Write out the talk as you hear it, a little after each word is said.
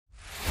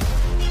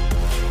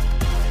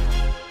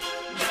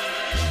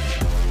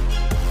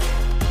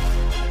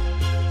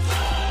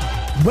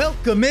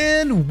Welcome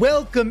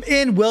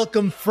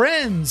welcome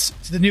friends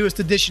to the newest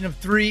edition of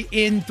 3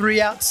 In, 3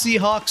 Out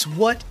Seahawks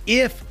What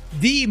If,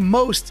 the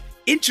most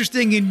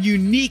interesting and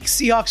unique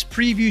Seahawks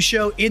preview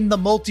show in the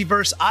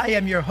multiverse. I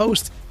am your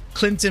host,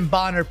 Clinton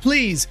Bonner.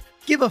 Please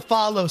give a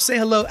follow, say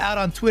hello out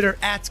on Twitter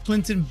at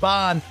Clinton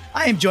Bon.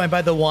 I am joined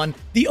by the one,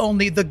 the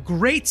only, the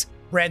great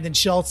Brandon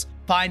Schultz.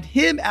 Find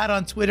him out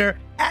on Twitter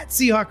at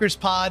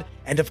SeahawkersPod.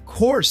 And of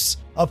course,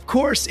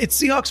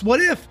 it's Seahawks What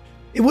If.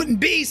 It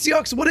wouldn't be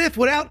Seahawks What If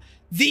without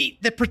the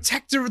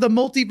protector of the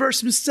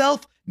multiverse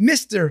himself,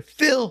 Mr.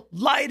 Phil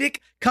Leidick,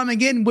 coming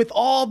in with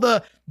all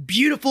the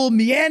beautiful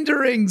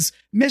meanderings.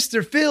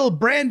 Mr. Phil,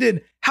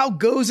 Brandon, how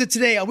goes it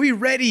today? Are we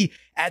ready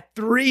at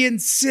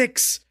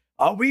 3-6?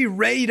 Are we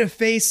ready to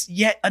face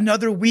yet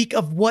another week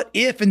of what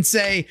if and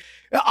say,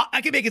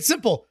 I can make it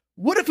simple.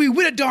 What if we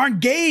win a darn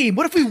game?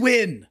 What if we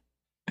win?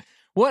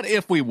 What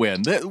if we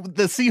win?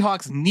 The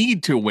Seahawks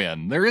need to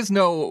win. There is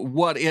no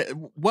what if.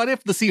 What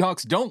if the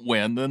Seahawks don't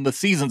win? Then the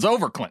season's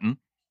over, Clinton.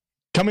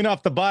 Coming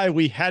off the bye,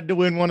 we had to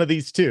win one of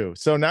these two.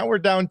 So now we're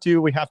down to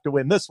we have to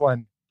win this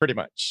one pretty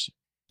much.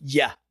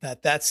 Yeah,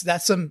 that's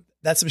some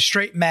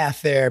straight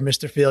math there,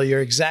 Mr. Phil.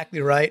 You're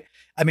exactly right.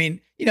 I mean,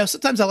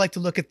 sometimes I like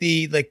to look at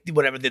the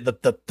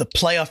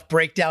playoff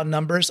breakdown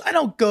numbers. I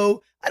don't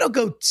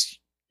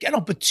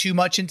put too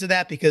much into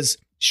that because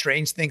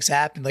strange things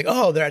happen. Like,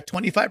 oh, they're at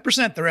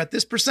 25%, they're at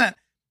this percent.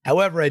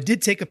 However, I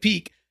did take a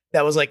peek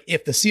that was like,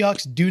 if the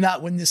Seahawks do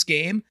not win this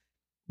game,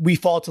 we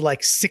fall to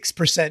like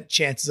 6%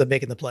 chances of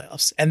making the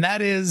playoffs. And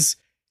that is,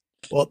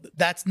 well,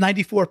 that's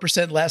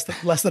 94%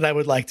 less than I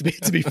would like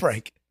to be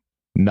frank.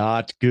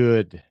 Not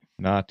good.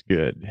 Not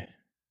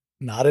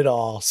Not at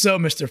all. So,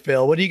 Mr.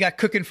 Phil, what do you got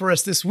cooking for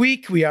us this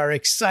week? We're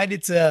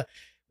excited to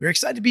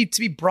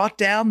be brought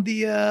down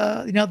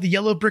the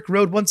yellow brick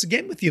road once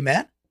again with you,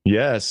 man.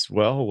 Yes.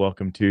 Well,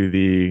 welcome to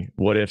the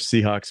What If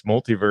Seahawks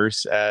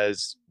multiverse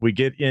as we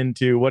get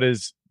into what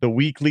is the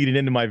week leading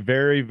into my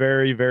very,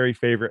 very, very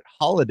favorite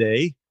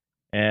holiday.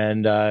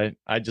 And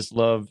I just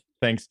love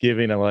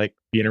Thanksgiving. I like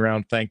being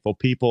around thankful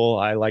people.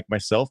 I like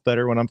myself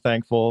better when I'm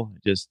thankful.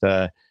 Just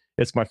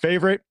it's my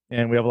favorite,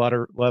 and we have a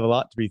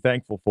lot to be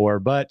thankful for.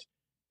 But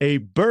a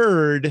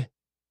bird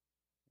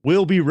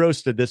will be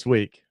roasted this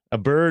week. A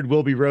bird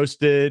will be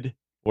roasted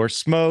or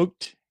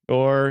smoked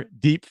or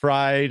deep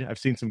fried. I've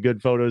seen some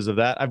good photos of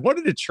that. I've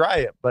wanted to try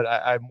it, but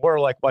I'm more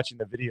like watching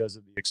the videos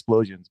of the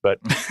explosions. But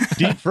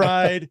deep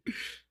fried.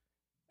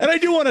 And I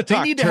do want to talk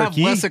turkey. They need to have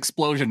less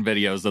explosion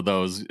videos of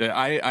those.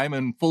 I'm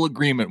in full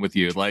agreement with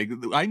you. Like,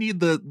 I need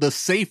the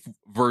safe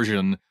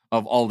version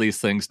of all these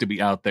things to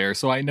be out there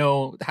so I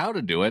know how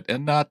to do it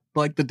and not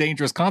like the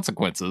dangerous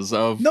consequences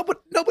of...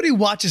 Nobody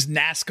watches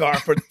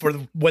NASCAR for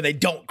when they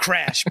don't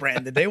crash,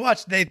 Brandon.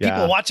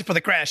 People watch it for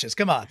the crashes.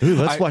 Come on. Ooh,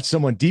 let's watch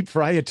someone deep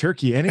fry a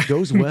turkey and it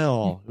goes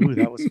well. Ooh,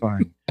 that was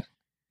fun.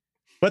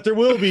 But there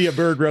will be a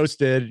bird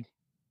roasted,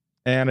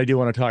 and I do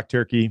want to talk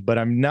turkey, but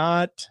I'm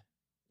not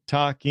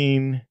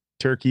talking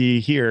turkey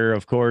here,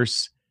 of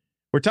course.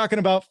 We're talking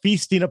about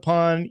feasting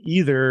upon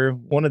either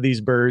one of these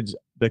birds.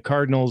 The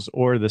Cardinals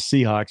or the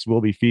Seahawks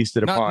will be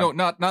feasted upon.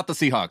 Not the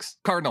Seahawks.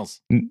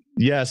 Cardinals.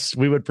 Yes,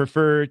 we would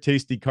prefer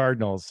tasty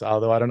Cardinals,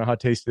 although I don't know how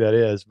tasty that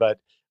is. But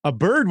a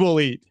bird will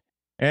eat,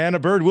 and a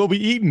bird will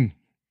be eaten.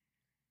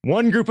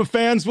 One group of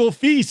fans will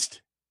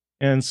feast.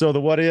 And so the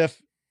what if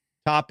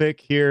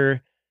topic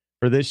here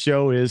for this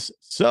show is,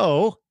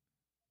 so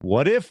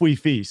what if we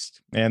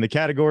feast? And the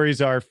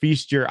categories are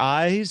feast your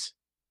eyes,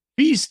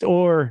 feast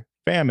or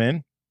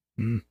famine,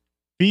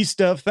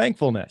 feast of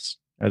thankfulness,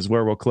 as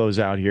where we'll close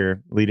out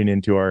here leading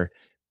into our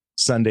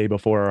Sunday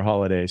before our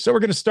holiday. So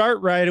we're going to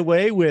start right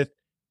away with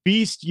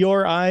Feast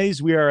Your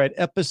Eyes. We are at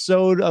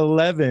episode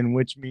 11,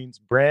 which means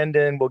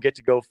Brandon will get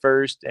to go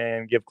first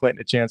and give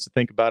Clinton a chance to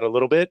think about it a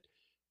little bit.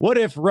 What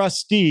if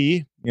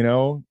Rusty,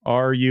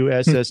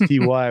 Rusty,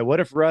 what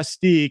if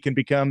Rusty can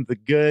become the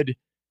good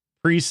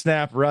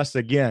pre-snap Russ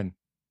again?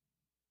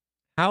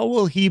 How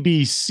will he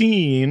be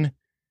seen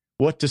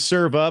what to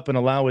serve up and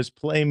allow his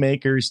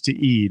playmakers to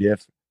eat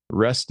if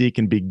Rusty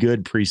can be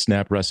good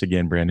pre-snap Russ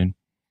again, Brandon?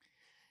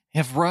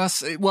 If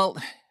Russ, well,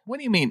 what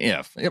do you mean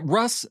if?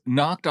 Russ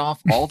knocked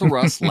off all the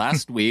Russ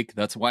last week.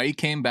 That's why he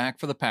came back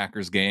for the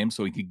Packers game,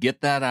 so he could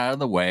get that out of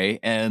the way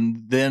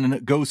and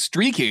then go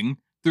streaking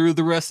through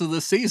the rest of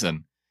the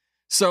season.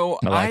 So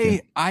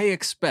I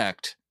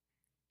expect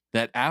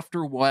that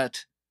after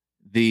what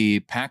the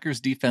Packers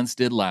defense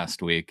did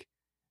last week,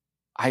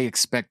 I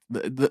expect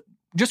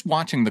just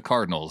watching the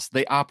Cardinals,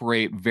 they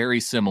operate very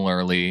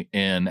similarly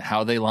in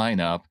how they line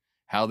up,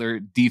 how their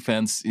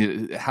defense,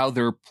 how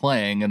they're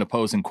playing an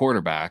opposing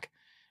quarterback,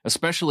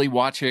 especially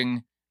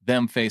watching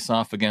them face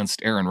off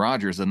against Aaron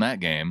Rodgers in that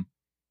game.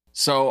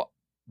 So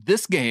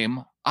this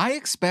game, I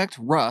expect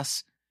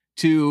Russ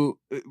to,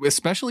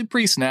 especially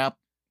pre-snap,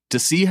 to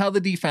see how the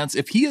defense,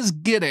 if he is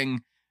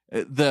getting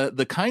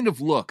the kind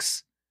of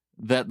looks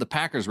that the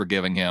Packers were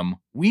giving him,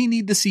 we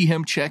need to see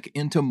him check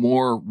into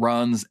more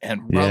runs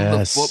and run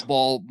the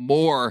football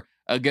more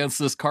against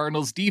this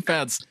Cardinals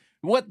defense.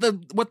 What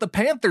the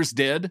Panthers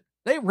did,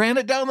 they ran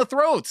it down the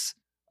throats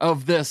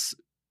of this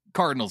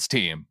Cardinals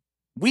team.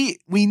 We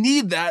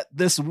need that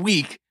this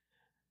week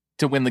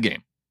to win the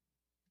game.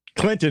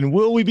 Clinton,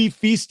 will we be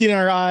feasting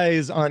our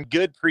eyes on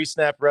good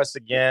pre-snap Russ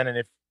again? And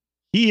if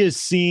he's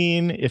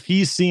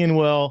seeing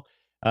well,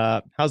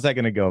 how's that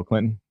going to go,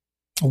 Clinton?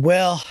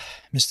 Well,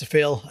 Mr.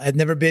 Phil, I've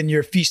never been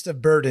your feast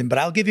of burden, but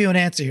I'll give you an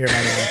answer here, my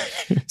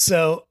man.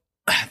 So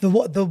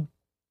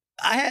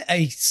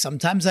I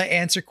sometimes I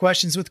answer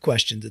questions with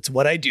questions. It's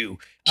what I do.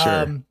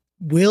 Sure.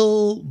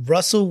 Will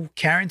Russell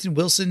Carrington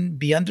Wilson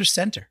be under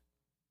center?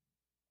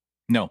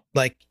 No.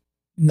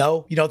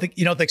 No, you don't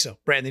think so,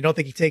 Brandon. You don't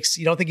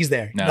think he's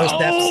there? No.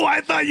 Oh,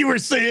 I thought you were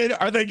saying,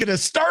 are they going to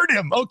start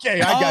him?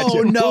 Okay, I got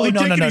you. No, will he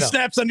take any no.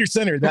 snaps under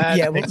center?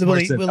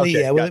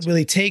 Will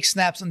he take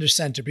snaps under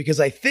center? Because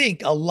I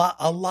think a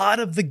lot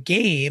of the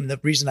game. The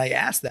reason I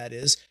asked that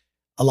is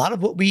a lot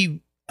of what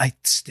I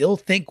still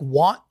think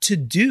want to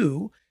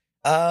do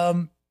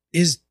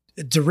is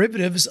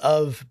derivatives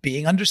of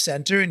being under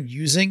center and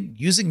using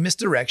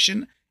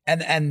misdirection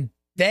and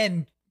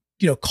then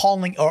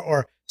calling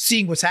or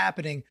seeing what's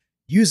happening,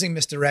 using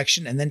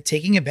misdirection and then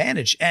taking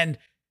advantage. And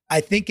I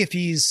think if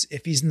he's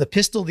in the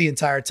pistol the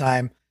entire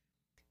time,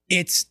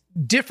 it's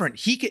different.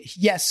 He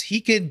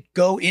could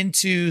go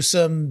into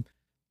some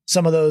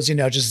of those,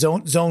 just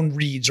zone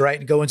reads, right?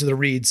 And go into the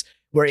reads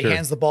where he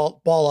hands the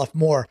ball off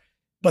more,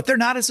 but they're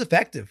not as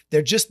effective.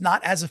 They're just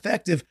not as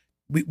effective.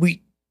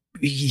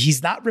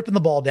 He's not ripping the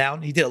ball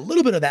down. He did a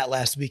little bit of that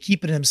last week,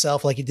 keeping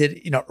himself like he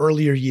did,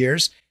 earlier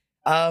years.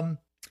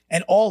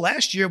 And all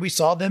last year we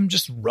saw them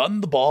just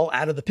run the ball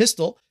out of the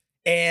pistol,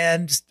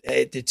 and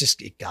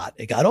it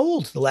got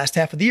old. The last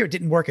half of the year it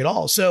didn't work at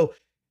all. So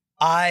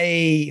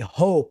I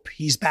hope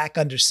he's back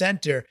under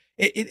center.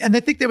 And I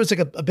think there was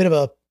like a bit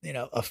of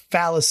a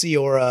fallacy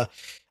or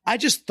I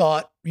just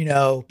thought,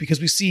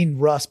 because we've seen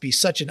Russ be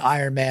such an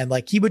Iron Man,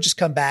 like he would just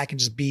come back and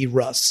just be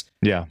Russ.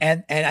 Yeah.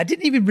 And I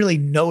didn't even really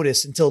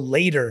notice until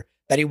later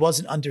that he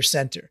wasn't under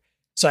center.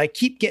 So I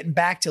keep getting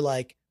back to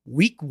like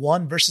week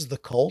 1 versus the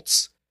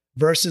Colts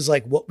versus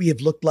like what we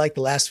have looked like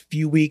the last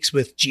few weeks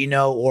with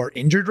Geno or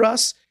injured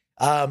Russ,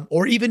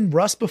 or even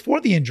Russ before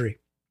the injury.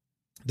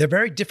 They're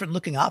very different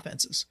looking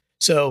offenses.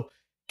 So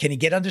can he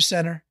get under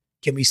center?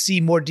 Can we see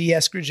more D.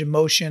 Eskridge in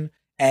motion?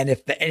 And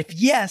if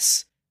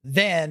yes,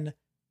 then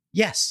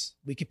yes,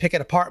 we could pick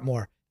it apart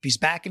more. If he's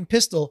back in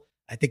pistol,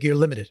 I think you're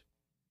limited.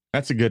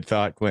 That's a good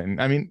thought, Clinton.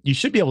 I mean, you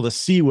should be able to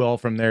see well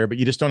from there, but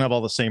you just don't have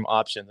all the same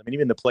options. I mean,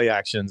 even the play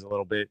action's a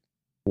little bit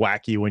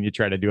wacky when you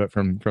try to do it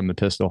from the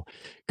pistol.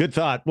 Good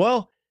thought.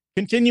 Well,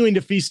 continuing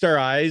to feast our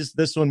eyes,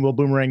 this one will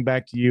boomerang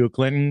back to you,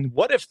 Clinton.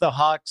 What if the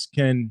Hawks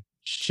can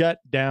shut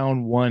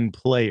down one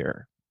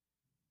player?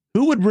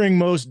 Who would bring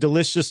most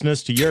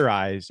deliciousness to your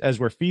eyes as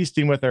we're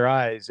feasting with our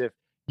eyes? If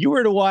you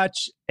were to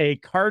watch a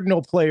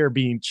Cardinal player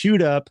being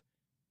chewed up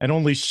and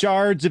only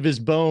shards of his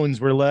bones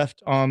were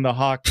left on the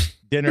Hawks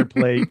dinner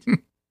plate,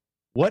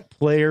 what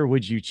player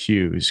would you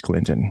choose,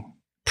 Clinton?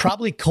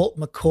 Probably Colt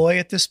McCoy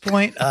at this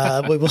point,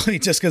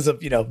 just because of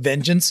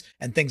vengeance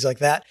and things like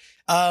that.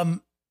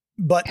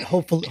 But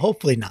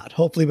hopefully not.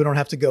 Hopefully we don't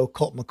have to go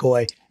Colt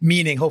McCoy.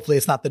 Meaning, hopefully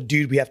it's not the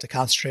dude we have to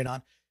concentrate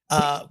on.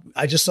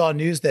 I just saw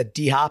news that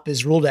D Hop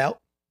is ruled out.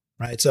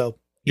 Right, so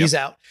he's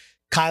out.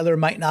 Kyler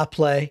might not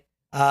play.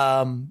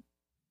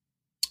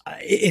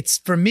 It's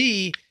for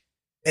me.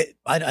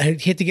 I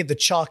hate to give the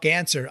chalk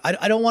answer.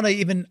 I don't want to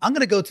even. I'm going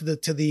to go to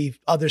the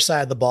other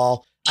side of the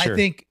ball. Sure.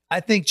 I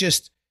think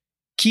just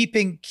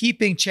keeping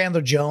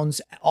Chandler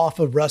Jones off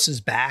of Russ's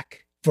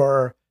back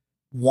for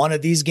one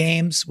of these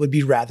games would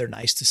be rather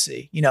nice to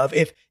see.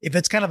 If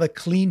it's kind of a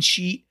clean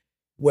sheet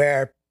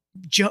where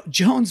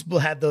Jones will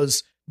have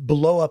those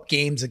blow up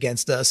games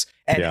against us,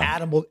 and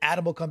Adam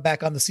will come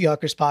back on the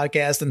Seahawkers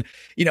podcast and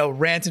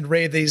rant and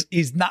rave that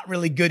he's not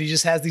really good. He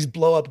just has these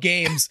blow up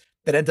games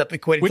that end up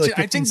equating to like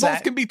 15 I think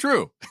both can be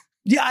true.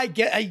 Yeah, I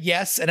get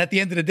yes. And at the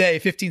end of the day,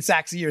 15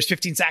 sacks a year is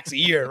 15 sacks a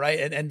year, right?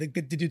 And the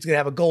dude's going to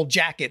have a gold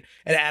jacket,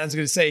 and Adam's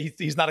going to say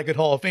he's not a good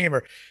Hall of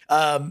Famer.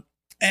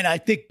 And I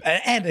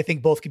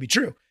think both can be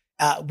true.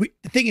 The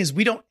thing is,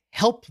 we don't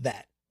help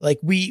that. Like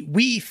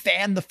we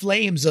fan the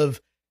flames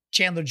of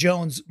Chandler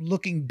Jones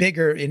looking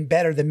bigger and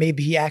better than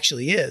maybe he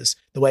actually is,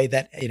 the way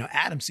that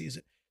Adam sees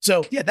it.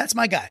 So yeah, that's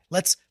my guy.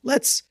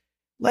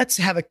 Let's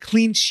have a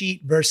clean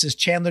sheet versus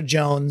Chandler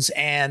Jones,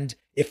 and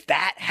if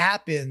that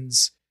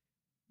happens,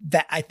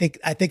 that I think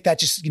that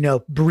just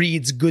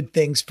breeds good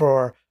things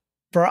for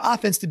our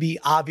offense to be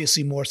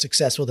obviously more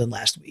successful than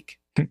last week.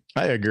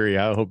 I agree.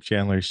 I hope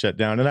Chandler's shut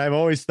down, and I've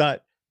always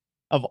thought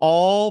of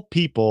all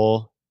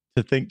people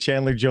to think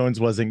Chandler Jones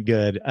wasn't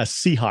good, a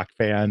Seahawk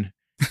fan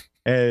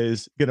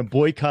is going to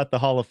boycott the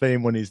Hall of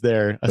Fame when he's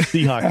there. A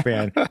Seahawk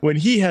fan when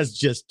he has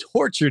just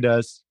tortured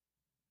us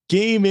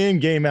game in,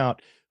 game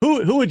out.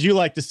 Who would you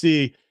like to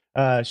see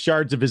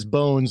shards of his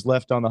bones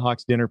left on the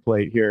Hawks dinner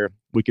plate here?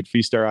 We could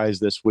feast our eyes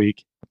this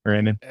week,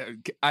 Brandon.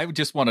 I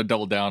just want to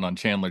double down on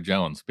Chandler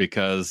Jones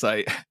because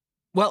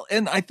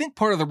and I think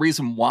part of the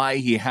reason why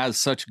he has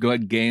such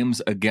good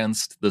games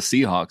against the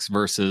Seahawks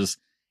versus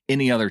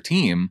any other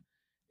team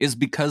is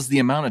because the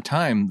amount of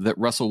time that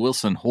Russell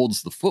Wilson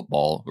holds the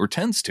football, or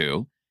tends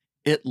to,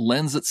 it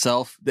lends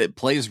itself, that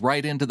plays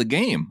right into the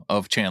game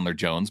of Chandler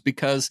Jones,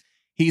 because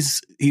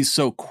he's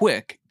so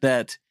quick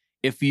that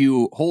if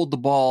you hold the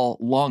ball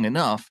long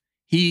enough,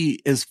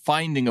 he is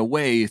finding a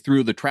way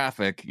through the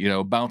traffic,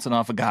 bouncing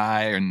off a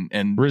guy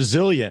and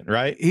resilient,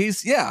 right?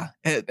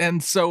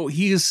 And so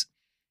he's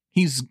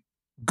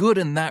good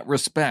in that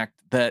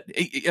respect, that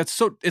it's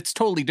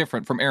totally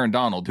different from Aaron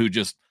Donald, who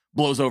just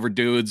blows over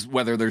dudes,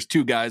 whether there's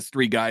 2 guys,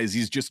 3 guys,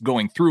 he's just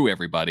going through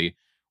everybody.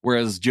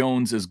 Whereas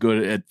Jones is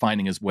good at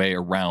finding his way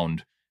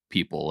around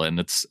people. And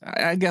it's,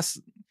 I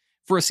guess,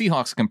 for a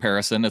Seahawks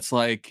comparison, it's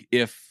like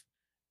if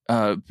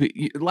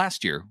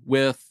last year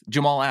with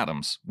Jamal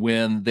Adams,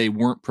 when they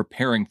weren't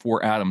preparing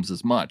for Adams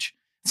as much,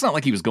 it's not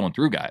like he was going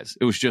through guys.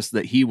 It was just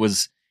that he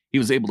was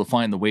able to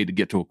find the way to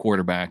get to a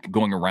quarterback,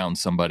 going around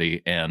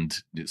somebody and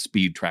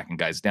speed tracking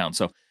guys down.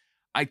 So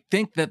I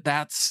think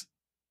that's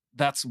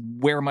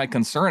where my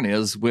concern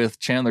is with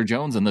Chandler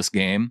Jones in this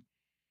game.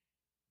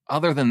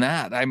 Other than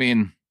that, I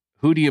mean,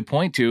 who do you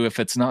point to if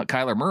it's not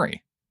Kyler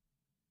Murray?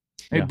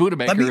 Yeah. Budda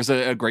Baker is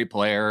a great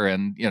player,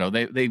 and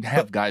they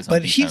have guys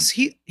on defense.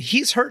 But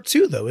he's hurt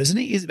too, though, isn't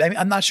he?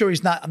 I'm not sure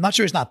he's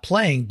not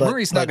playing. But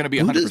Murray's not going to be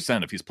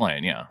 100% if he's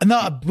playing. Yeah. No,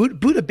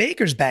 Budda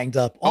Baker's banged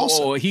up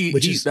also.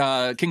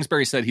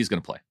 Kingsbury said he's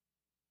going to play.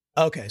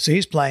 Okay, so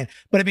he's playing.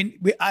 But I mean,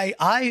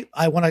 I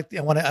want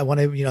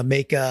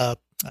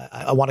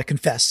to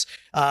confess.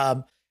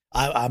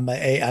 I'm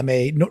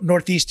a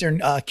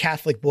Northeastern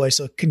Catholic boy,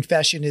 so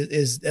confession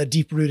is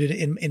deep rooted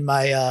in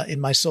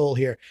my soul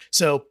here.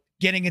 So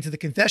getting into the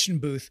confession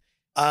booth,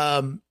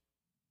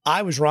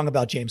 I was wrong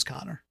about James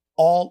Conner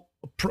all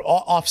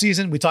off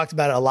season. We talked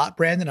about it a lot,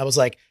 Brandon. I was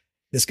like,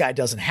 this guy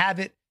doesn't have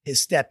it.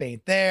 His step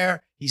ain't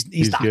there.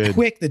 He's not good.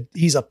 Quick.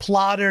 He's a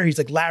plotter. He's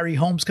like Larry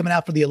Holmes coming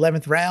out for the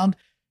 11th round.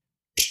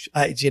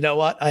 You know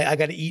what? I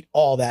got to eat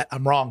all that.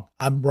 I'm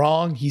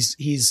wrong. He's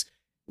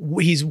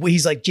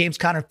like James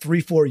Conner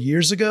 3-4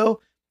 years ago.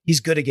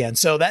 He's good again.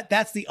 So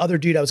that's the other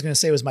dude I was going to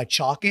say was my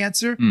chalk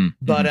answer.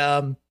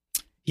 But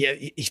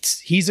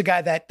he's a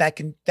guy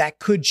that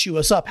could chew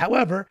us up.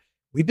 However,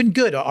 we've been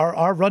good.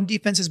 Our run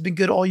defense has been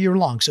good all year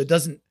long, so it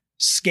doesn't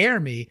scare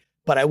me.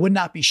 But I would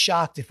not be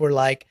shocked if we're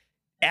like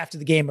after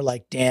the game, we're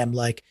like, damn,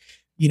 like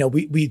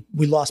we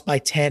lost by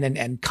 10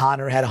 and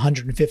Conner had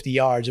 150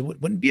 yards. It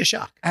wouldn't be a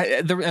shock.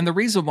 And the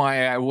reason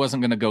why I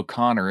wasn't going to go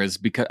Conner is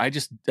because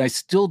I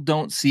still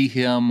don't see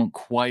him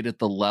quite at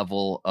the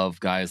level of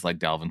guys like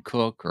Dalvin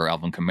Cook or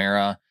Alvin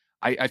Kamara.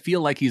 I feel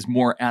like he's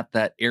more at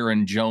that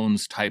Aaron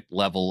Jones type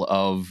level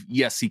of,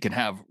 yes, he can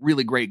have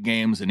really great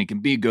games and he can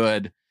be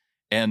good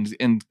and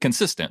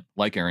consistent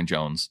like Aaron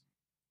Jones,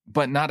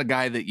 but not a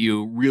guy that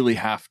you really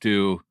have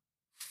to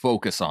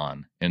focus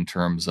on in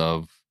terms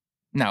of,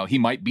 now he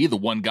might be the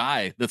one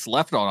guy that's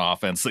left on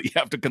offense that you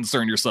have to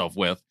concern yourself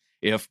with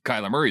if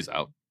Kyler Murray's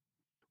out.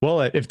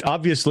 Well, if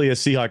obviously as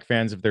Seahawk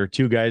fans, if there are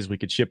 2 guys we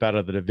could ship out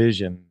of the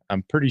division,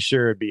 I'm pretty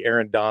sure it'd be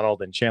Aaron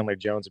Donald and Chandler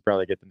Jones would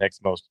probably get the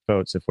next most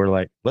votes if we're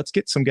like, let's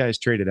get some guys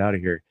traded out of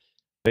here.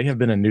 They have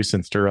been a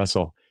nuisance to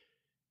Russell.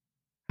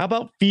 How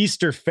about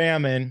feast or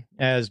famine?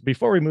 As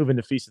before we move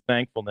into Feast of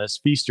Thankfulness,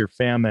 feast or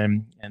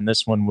famine, and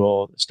this one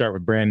we'll start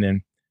with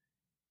Brandon.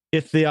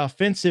 If the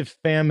offensive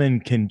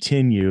famine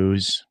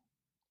continues,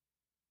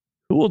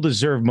 who will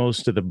deserve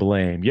most of the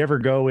blame? You ever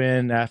go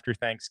in after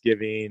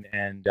Thanksgiving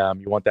and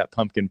you want that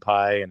pumpkin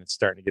pie and it's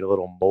starting to get a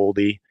little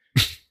moldy?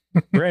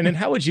 Brandon,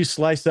 how would you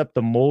slice up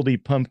the moldy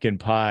pumpkin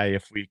pie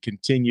if we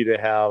continue to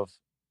have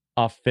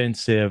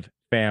offensive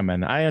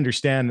famine? I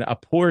understand a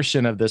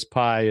portion of this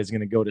pie is going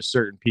to go to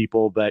certain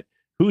people, but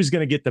who's going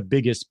to get the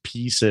biggest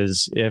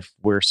pieces if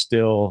we're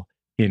still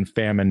in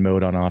famine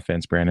mode on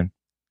offense, Brandon?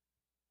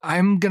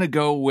 I'm going to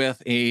go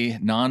with a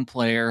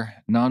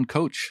non-player,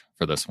 non-coach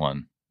for this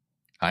one.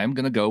 I'm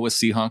going to go with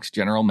Seahawks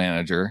general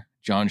manager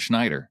John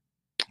Schneider,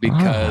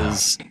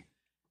 because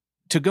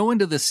to go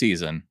into this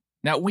season,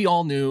 now we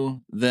all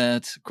knew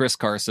that Chris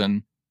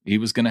Carson, he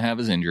was going to have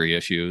his injury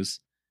issues,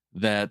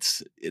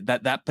 that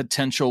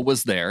potential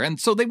was there. And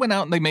so they went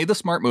out and they made the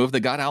smart move. They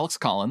got Alex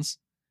Collins,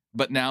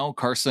 but now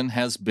Carson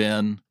has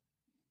been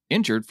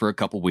injured for a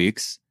couple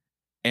weeks,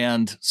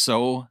 and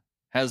so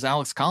has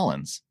Alex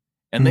Collins.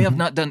 And they have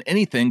not done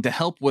anything to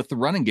help with the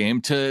running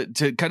game to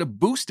kind of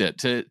boost it,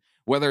 to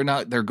whether or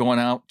not they're going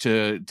out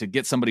to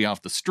get somebody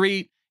off the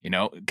street,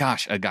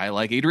 a guy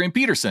like Adrian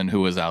Peterson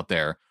who was out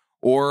there,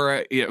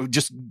 or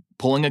just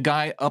pulling a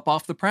guy up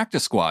off the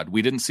practice squad.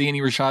 We didn't see any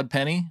Rashad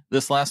Penny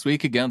this last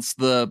week against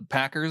the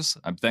Packers.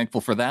 I'm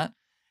thankful for that.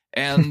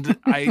 And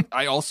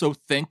I also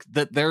think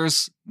that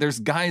there's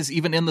guys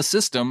even in the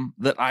system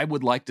that I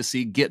would like to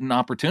see get an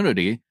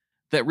opportunity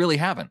that really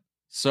haven't.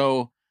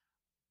 So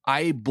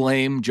I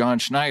blame John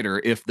Schneider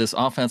if this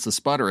offense is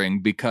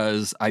sputtering,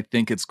 because I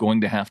think it's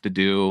going to have to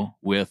do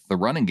with the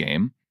running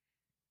game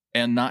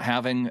and not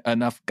having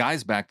enough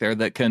guys back there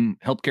that can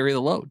help carry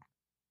the load.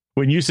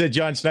 When you said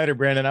John Schneider,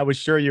 Brandon, I was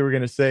sure you were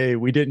going to say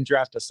we didn't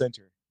draft a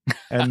center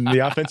and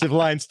the offensive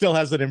line still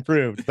hasn't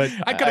improved. But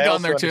I could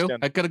have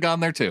gone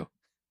there too.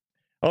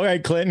 All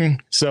right, Clinton.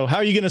 So how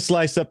are you going to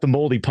slice up the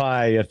moldy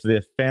pie if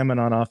the famine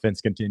on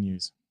offense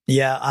continues?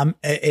 Yeah,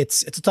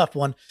 it's a tough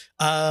one.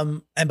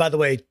 And by the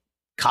way,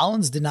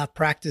 Collins did not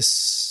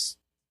practice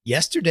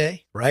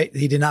yesterday, right?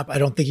 He did not. I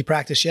don't think he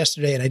practiced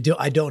yesterday, and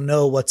I don't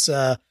know what's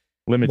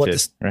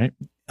limited, right?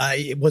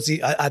 Was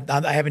he?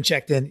 I haven't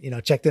checked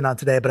in on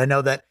today, but I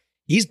know that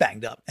he's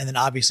banged up. And then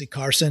obviously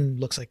Carson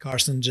looks like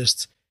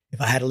just,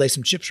 if I had to lay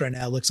some chips right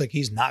now, looks like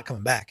he's not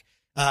coming back,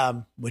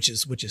 which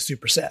is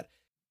super sad.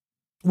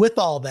 With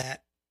all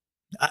that,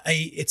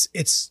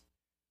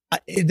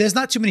 there's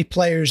not too many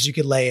players you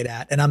could lay it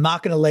at, and I'm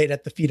not going to lay it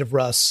at the feet of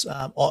Russ.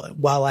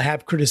 While I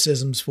have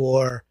criticisms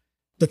for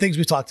the things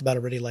we talked about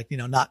already, like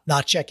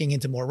not checking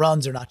into more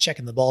runs or not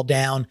checking the ball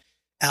down,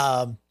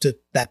 to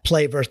that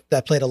play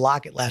to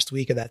lock it last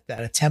week, or that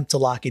attempt to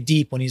lock it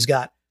deep when he's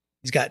got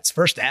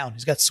first down,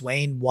 he's got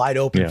Swain wide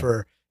open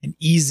for an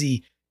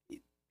easy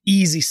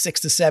 6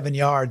 to 7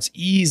 yards,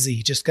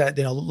 easy. Just got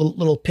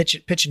little pitch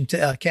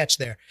and catch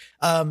there.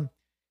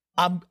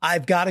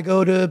 I've got to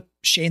go to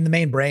Shane the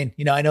Main Brain.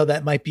 I know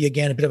that might be,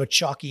 again, a bit of a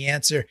chalky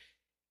answer.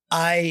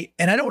 I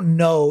don't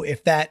know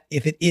if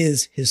it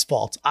is his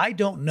fault. I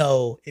don't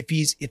know if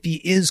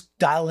he is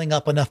dialing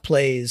up enough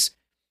plays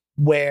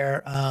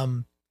where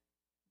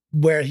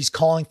he's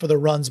calling for the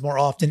runs more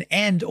often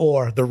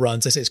or the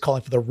runs. I say he's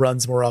calling for the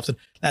runs more often.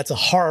 That's a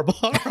horrible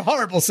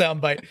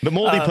soundbite. The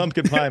moldy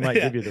pumpkin pie might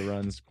give you the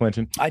runs,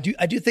 Clinton. I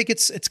do think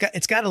it's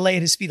got to lay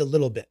at his feet a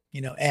little bit,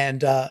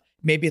 and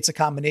maybe it's a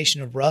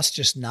combination of Russ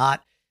just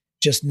not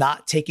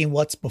taking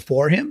what's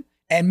before him.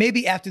 And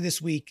maybe after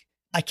this week,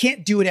 I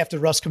can't do it after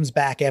Russ comes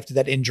back after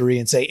that injury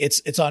and say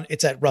it's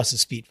at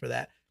Russ's feet for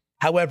that.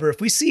 However,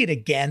 if we see it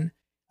again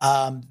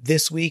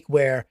this week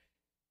where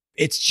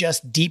it's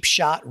just deep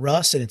shot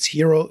Russ and it's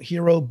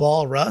hero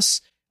ball Russ,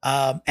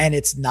 and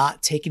it's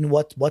not taking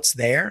what's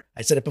there.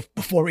 I said it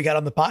before we got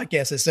on the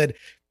podcast. I said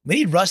we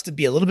need Russ to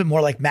be a little bit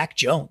more like Mac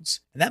Jones,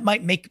 and that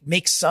might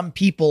make some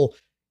people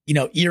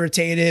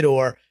irritated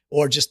or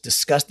just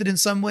disgusted in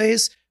some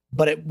ways.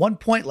 But at one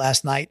point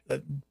last night,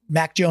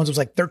 Mac Jones was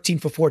like 13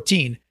 for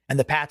 14, and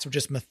the Pats were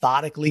just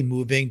methodically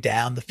moving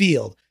down the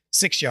field,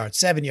 6 yards,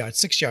 7 yards,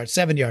 6 yards,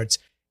 7 yards.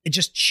 It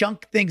just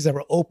chunked things that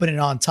were open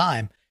and on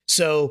time.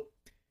 So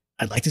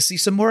I'd like to see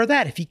some more of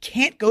that. If he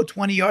can't go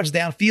 20 yards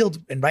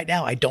downfield, and right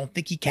now I don't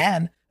think he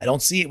can, I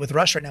don't see it with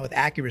Rush right now with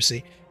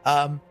accuracy,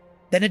 then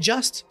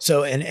adjust.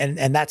 So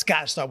and that's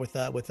got to start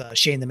with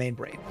Shane the Main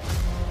Brain.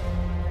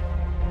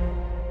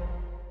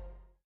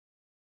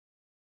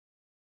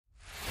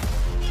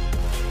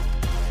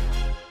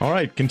 All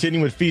right,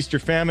 continuing with Feast or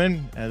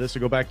Famine. This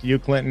will go back to you,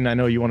 Clinton. I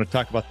know you want to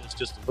talk about this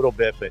just a little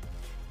bit, but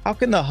how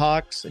can the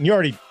Hawks, and you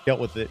already dealt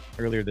with it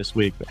earlier this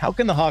week, but how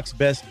can the Hawks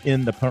best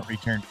end the punt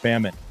return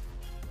famine?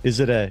 Is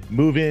it a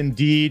move in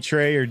D,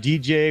 Trey, or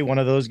DJ, one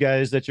of those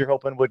guys that you're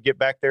hoping would get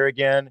back there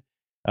again,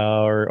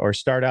 or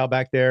start out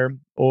back there,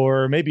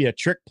 or maybe a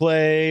trick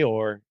play,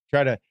 or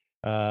try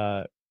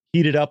to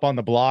heat it up on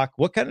the block?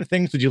 What kind of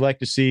things would you like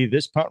to see?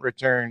 This punt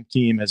return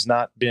team has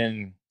not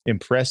been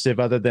impressive,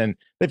 other than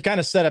they've kind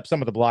of set up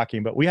some of the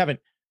blocking, but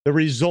the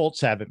results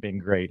haven't been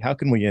great. How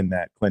can we end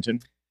that,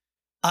 Clinton?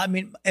 I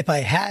mean, if I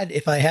had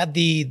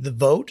the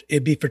vote,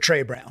 it'd be for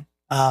Trey Brown.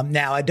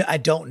 Now I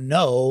don't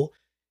know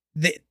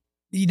that.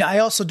 I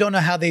also don't know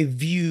how they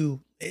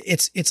view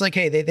it's like,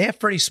 hey, they have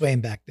Freddie Swain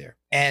back there,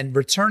 and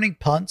returning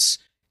punts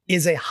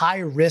is a high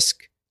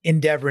risk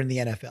endeavor in the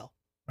NFL,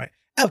 right?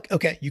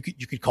 Okay, you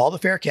could call the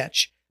fair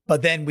catch,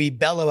 but then we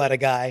bellow at a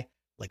guy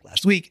like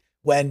last week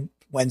when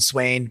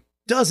Swain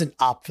doesn't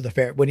opt for the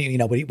fair, when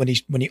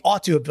he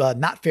ought to have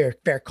not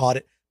fair caught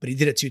it, but he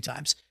did it 2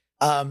 times.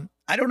 I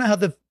don't know how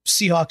the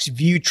Seahawks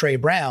view Trey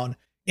Brown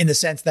in the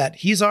sense that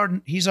he's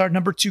our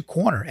number 2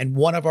 corner and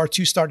one of our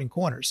 2 starting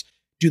corners.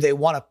 Do they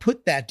want to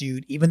put that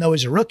dude, even though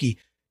he's a rookie,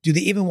 do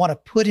they even want to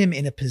put him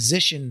in a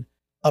position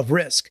of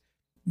risk?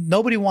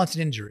 Nobody wants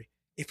an injury.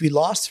 If we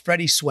lost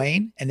Freddie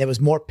Swain and there was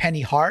more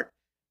Penny Hart,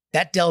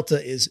 that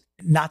delta is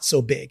not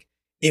so big.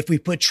 If we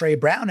put Trey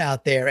Brown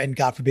out there and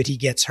God forbid he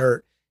gets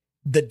hurt,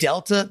 the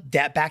delta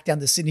back down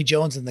to Sidney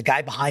Jones and the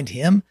guy behind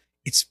him,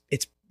 it's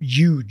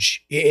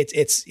huge.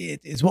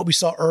 It's what we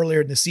saw earlier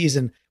in the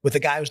season with the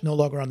guy who's no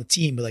longer on the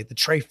team, like the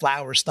Trey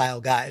Flowers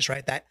style guys,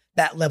 right?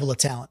 That level of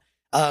talent.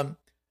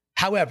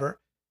 However,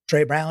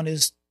 Trey Brown.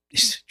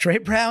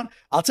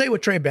 I'll tell you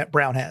what Trey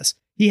Brown has.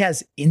 He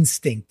has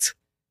instinct.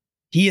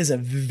 He is a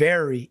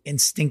very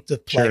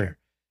instinctive player.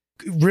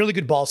 Sure. Really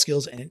good ball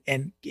skills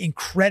and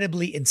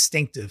incredibly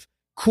instinctive.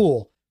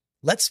 Cool.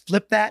 Let's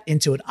flip that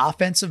into an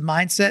offensive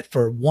mindset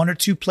for 1 or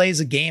 2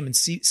 plays a game and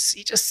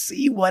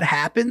see what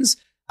happens.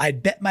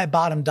 I'd bet my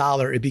bottom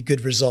dollar it'd be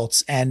good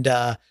results. And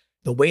the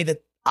way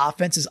that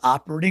offense is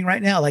operating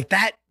right now, like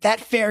that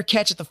fair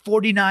catch at the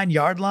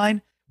 49-yard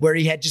line, where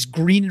he had just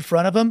green in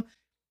front of him,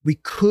 we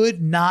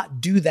could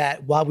not do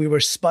that while we were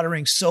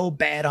sputtering so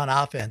bad on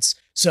offense.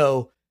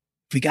 So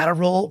if we got to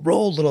roll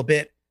a little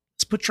bit,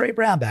 let's put Trey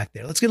Brown back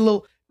there. Let's get a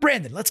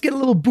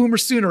little Boomer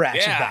Sooner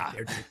action back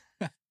there, dude.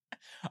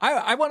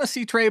 I want to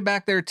see Trey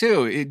back there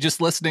too.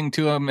 Just listening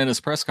to him in his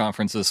press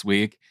conference this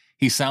week,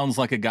 he sounds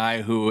like a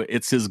guy who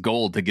it's his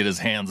goal to get his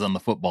hands on the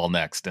football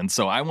next. And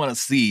so I want to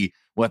see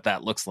what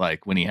that looks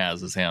like when he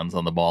has his hands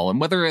on the ball. And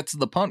whether it's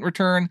the punt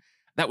return,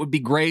 that would be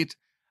great.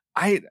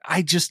 I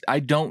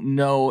don't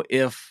know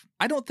if,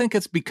 I don't think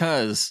it's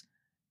because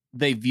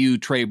they view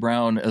Trey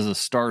Brown as a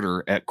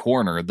starter at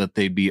corner that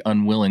they'd be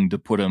unwilling to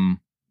put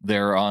him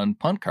there on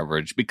punt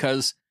coverage,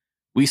 because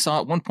we saw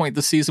at one point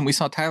this season, we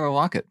saw Tyler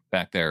Lockett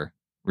back there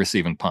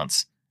receiving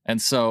punts.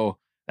 And so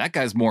that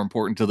guy's more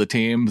important to the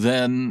team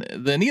than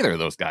either of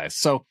those guys.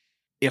 So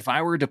if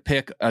I were to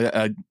pick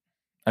a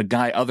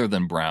guy other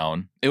than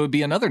Brown, it would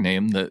be another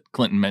name that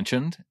Clinton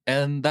mentioned,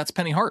 and that's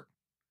Penny Hart.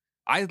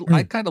 I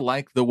kind of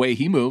like the way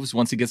he moves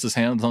once he gets his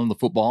hands on the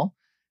football.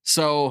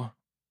 So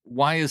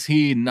why is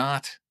he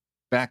not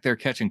back there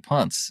catching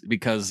punts?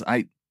 Because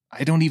I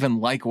don't even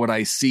like what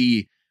I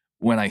see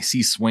when I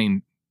see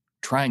Swain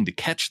trying to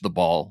catch the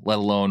ball, let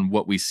alone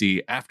what we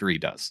see after he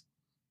does.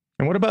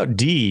 And what about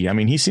D? I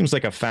mean, he seems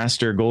like a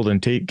faster Golden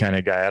Tate kind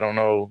of guy. I don't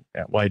know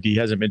why D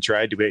hasn't been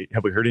tried.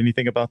 Have we heard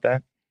anything about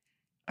that?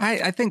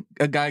 I think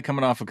a guy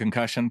coming off a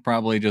concussion,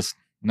 probably just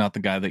not the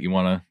guy that you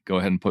want to go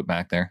ahead and put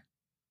back there.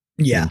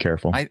 Yeah. Being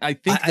careful. I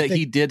think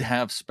he did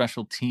have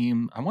special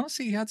team. I want to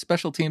say he had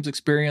special teams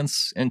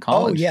experience in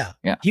college. Oh yeah.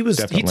 Yeah.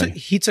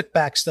 He took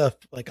back stuff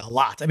like a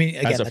lot. I mean,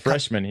 again, as a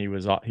freshman, he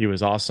was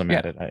awesome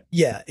at it.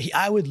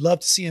 I would love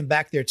to see him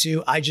back there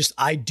too.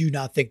 I do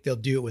not think they'll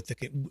do it with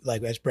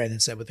like as Brandon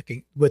said,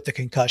 with the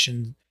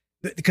concussion,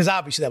 because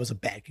obviously that was a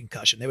bad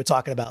concussion. They were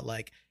talking about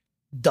like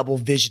double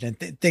vision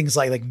and things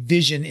like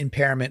vision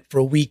impairment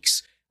for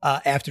weeks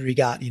after he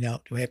got,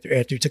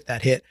 after he took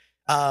that hit.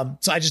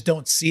 So I just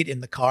don't see it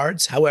in the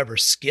cards. However,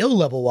 skill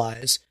level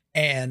wise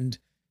and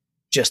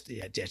just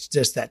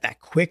that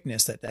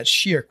quickness, that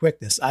sheer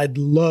quickness, I'd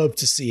love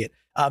to see it.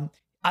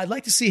 I'd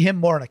like to see him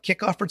more on a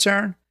kickoff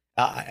return,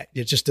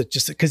 just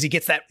because he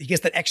gets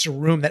that extra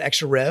room, that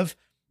extra rev.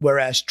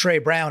 Whereas Trey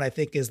Brown, I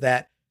think, is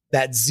that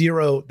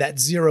zero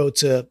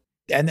to,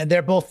 and then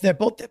they're both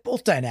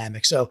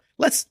dynamic. So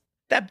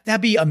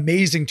that'd be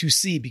amazing to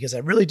see, because I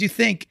really do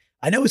think.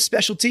 I know it's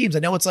special teams. I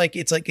know it's like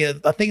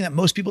a thing that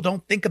most people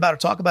don't think about or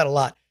talk about a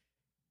lot.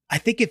 I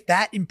think if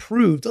that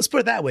improved, let's put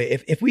it that way.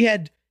 If we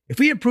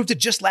improved it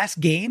just last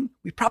game,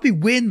 we'd probably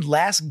win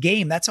last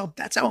game. That's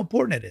how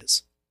important it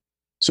is.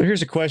 So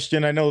here's a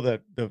question. I know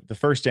that the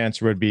first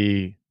answer would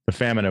be the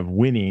famine of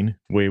winning.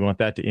 We want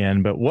that to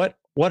end. But what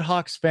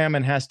Hawks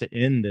famine has to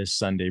end this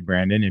Sunday,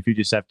 Brandon? If you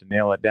just have to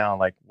nail it down,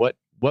 like what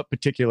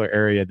particular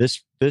area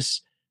this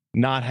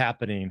not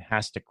happening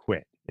has to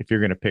quit? If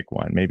you're going to pick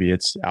one, maybe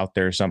it's out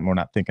there, something we're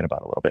not thinking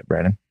about a little bit,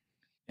 Brandon.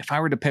 If I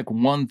were to pick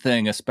one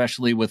thing,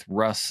 especially with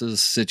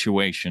Russ's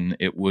situation,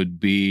 it would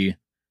be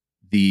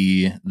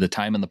the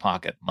time in the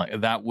pocket.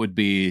 That would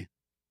be,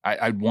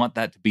 I'd want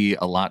that to be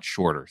a lot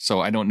shorter.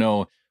 So I don't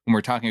know, when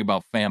we're talking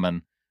about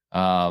famine,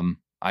 the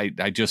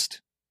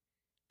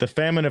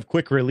famine of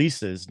quick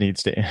releases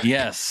needs to end.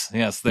 Yes.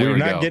 There we're we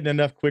not go. getting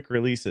enough quick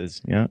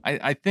releases. Yeah.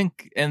 I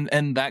think,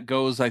 and that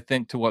goes, I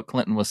think, to what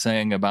Clinton was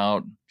saying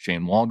about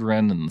Shane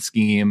Waldron and the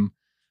scheme.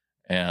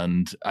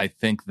 And I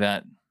think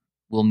that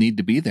will need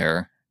to be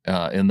there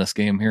in this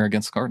game here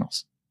against the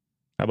Cardinals.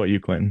 How about you,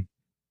 Clinton?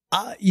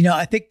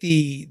 I think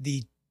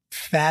the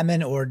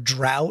famine or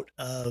drought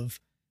of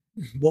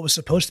what was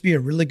supposed to be a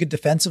really good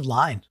defensive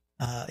line.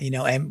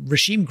 And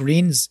Rasheem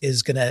Green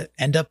is going to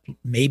end up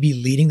maybe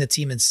leading the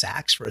team in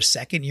sacks for a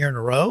second year in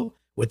a row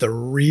with a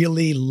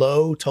really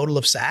low total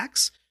of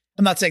sacks.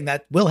 I'm not saying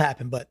that will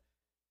happen, but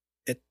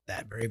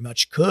that very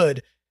much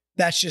could.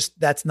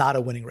 That's not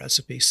a winning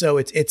recipe. So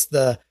it's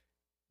the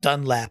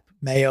Dunlap,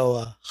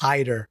 Mayoa,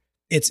 Hyder.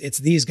 It's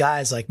these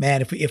guys like,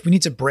 man, if we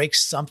need to break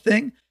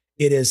something,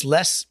 it is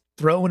less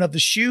throwing of the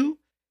shoe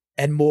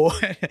and more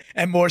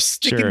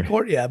sticking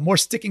more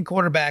sticking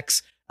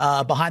quarterbacks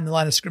behind the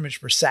line of scrimmage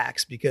for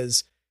sacks,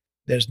 because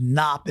there's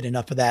not been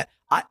enough of that.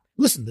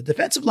 Listen, the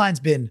defensive line's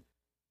been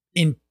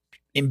in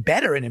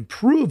better and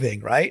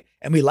improving, right?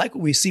 And we like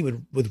what we see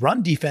with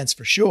run defense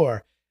for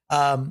sure.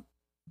 And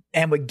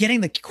we're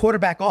getting the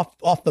quarterback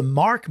off the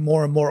mark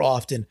more and more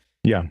often.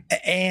 Yeah.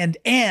 And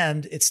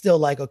it's still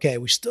like, okay,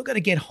 we still got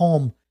to get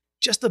home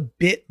just a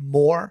bit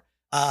more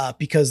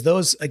because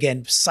those,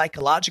 again,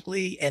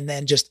 psychologically, and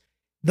then just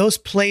those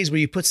plays where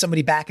you put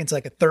somebody back into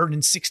like a 3rd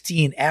and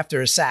 16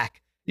 after a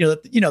sack.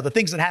 The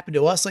things that happen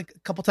to us like a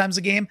couple times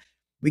a game,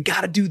 we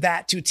got to do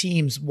that to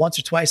teams once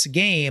or twice a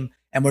game,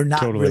 and we're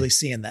not really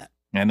seeing that.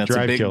 And it's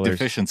a big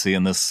deficiency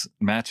in this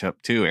matchup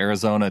too.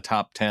 Arizona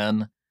top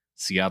 10,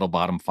 Seattle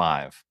bottom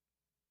 5.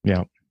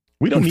 Yeah.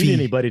 We don't need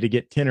anybody to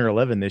get 10 or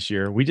 11 this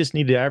year. We just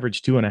need to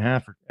average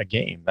 2.5 a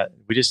game.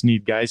 We just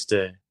need guys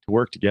to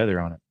work together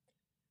on it.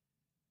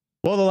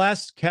 Well, the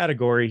last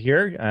category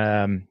here,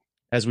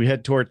 as we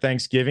head toward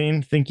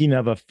Thanksgiving, thinking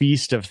of a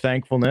feast of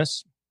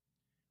thankfulness.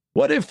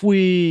 What if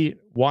we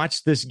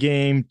watch this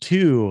game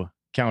to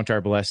count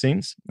our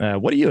blessings?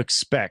 What do you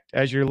expect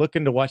as you're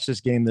looking to watch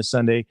this game this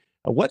Sunday?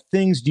 What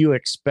things do you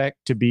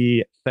expect to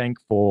be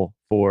thankful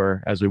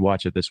for as we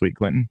watch it this week,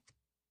 Clinton?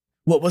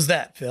 What was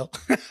that, Phil?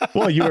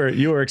 Well, you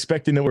were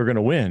expecting that we're going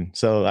to win,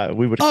 so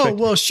we would. Oh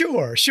well,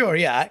 sure,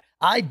 yeah.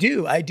 I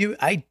do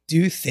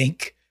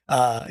think.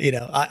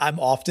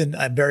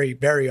 I'm very,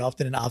 very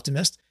often an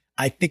optimist.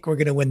 I think we're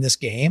going to win this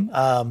game.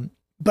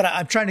 But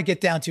I'm trying to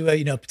get down to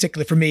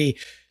particularly for me,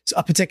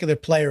 a particular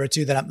player or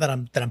two that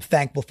I'm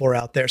thankful for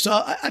out there. So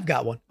I've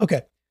got one.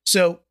 Okay,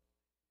 so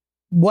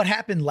what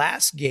happened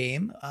last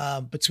game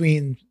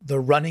between the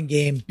running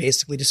game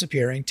basically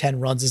disappearing,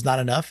 10 runs is not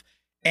enough,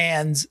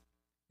 and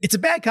it's a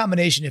bad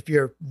combination if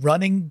your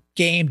running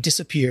game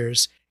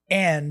disappears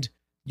and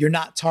you're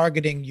not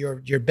targeting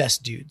your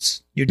best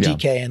dudes, your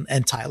DK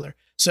and Tyler.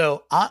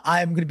 So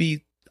I'm gonna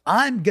be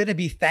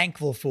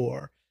thankful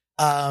for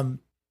the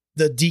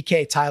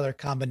DK Tyler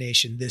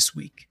combination this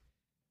week.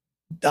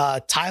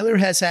 Tyler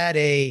has had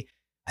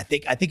I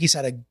think he's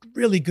had a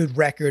really good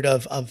record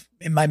of,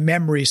 in my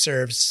memory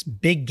serves,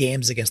 big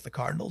games against the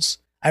Cardinals.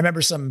 I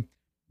remember some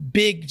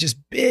big,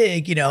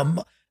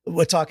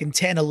 we're talking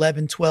 10,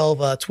 11,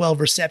 12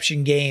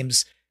 reception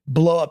games,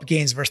 blow up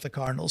games versus the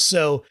Cardinals.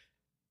 So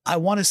I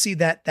want to see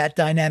that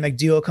dynamic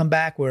duo come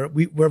back where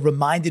we're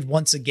reminded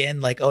once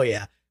again, like, oh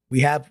yeah, we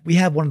have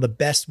one of the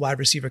best wide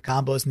receiver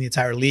combos in the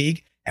entire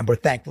league, and we're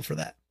thankful for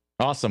that.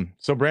 Awesome.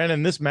 So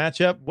Brandon, this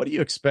matchup, what do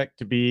you expect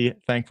to be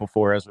thankful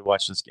for as we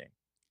watch this game?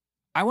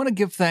 I want to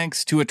give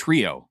thanks to a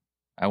trio.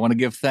 I want to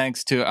give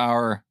thanks to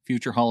our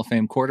future Hall of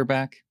Fame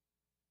quarterback,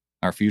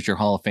 our future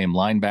Hall of Fame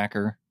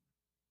linebacker,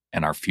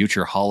 and our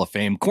future Hall of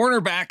Fame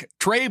cornerback,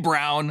 Trey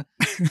Brown.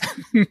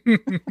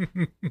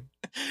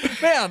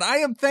 Man, I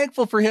am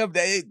thankful for him.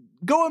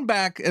 Going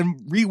back and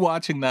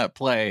rewatching that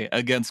play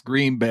against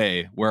Green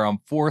Bay, where I'm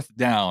fourth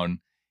down,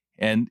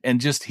 and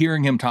just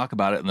hearing him talk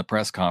about it in the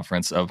press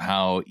conference of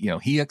how,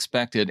 he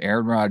expected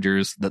Aaron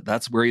Rodgers,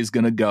 that's where he's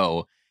going to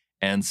go.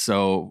 And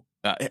so,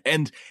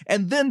 and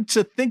then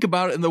to think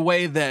about it in the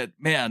way that,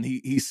 man,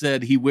 he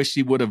said he wished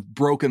he would have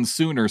broken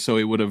sooner so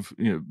he would have,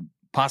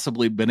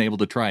 possibly been able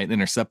to try and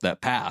intercept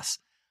that pass.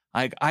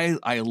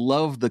 I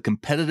love the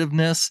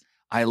competitiveness.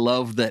 I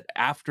love that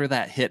after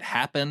that hit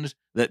happened,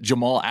 that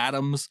Jamal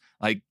Adams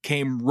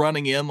came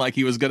running in like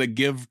he was going to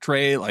give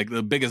Trey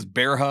the biggest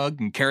bear hug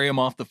and carry him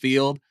off the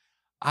field.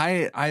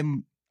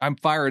 I'm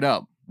fired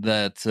up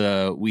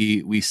that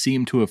we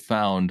seem to have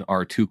found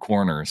our two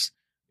corners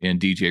in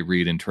DJ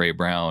Reed and Trey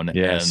Brown.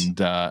 Yes. And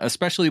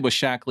especially with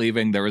Shaq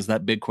leaving, there was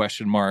that big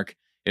question mark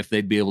if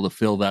they'd be able to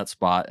fill that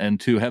spot, and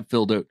to have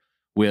filled it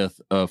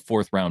with a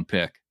 4th round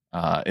pick.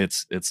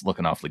 It's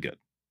looking awfully good.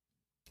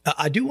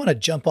 I do want to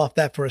jump off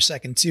that for a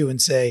second too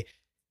and say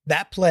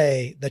that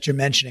play that you're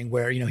mentioning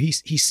where, he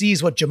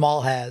sees what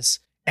Jamal has,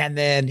 and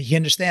then he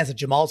understands that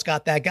Jamal's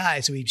got that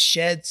guy. So he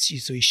sheds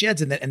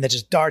and then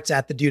just darts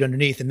at the dude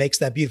underneath and makes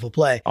that beautiful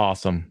play.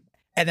 Awesome.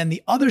 And then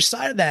the other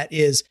side of that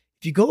is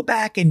if you go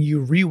back and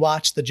you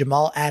rewatch the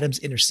Jamal Adams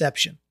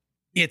interception,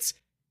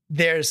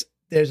 there's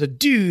a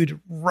dude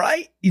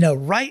right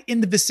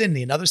in the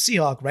vicinity, another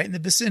Seahawk right in the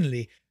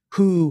vicinity,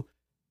 who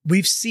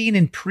we've seen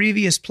in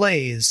previous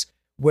plays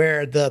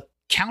where the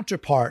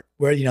counterpart,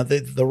 where,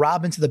 the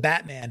Robin to the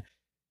Batman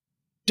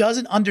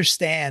doesn't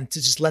understand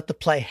to just let the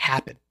play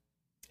happen.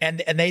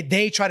 And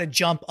they try to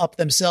jump up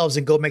themselves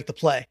and go make the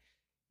play.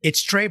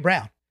 It's Trey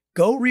Brown.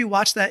 Go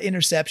rewatch that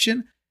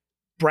interception.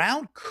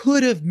 Brown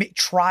could have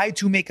tried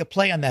to make a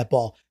play on that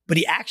ball, but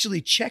he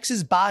actually checks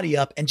his body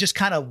up and just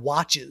kind of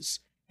watches.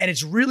 And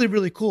it's really,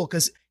 really cool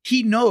because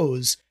he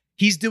knows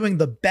he's doing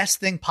the best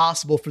thing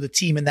possible for the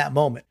team in that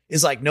moment.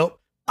 Is nope,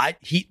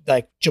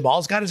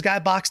 Jamal's got his guy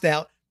boxed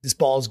out. This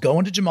ball is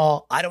going to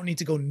Jamal. I don't need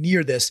to go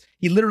near this.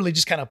 He literally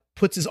just kind of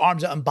puts his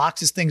arms out and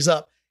boxes things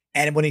up.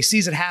 And when he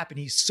sees it happen,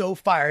 he's so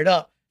fired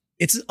up.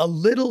 It's a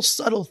little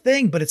subtle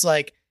thing, but it's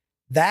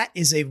that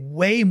is a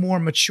way more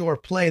mature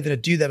play than a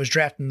dude that was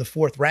drafted in the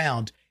 4th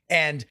round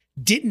and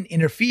didn't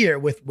interfere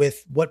with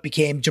what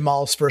became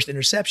Jamal's first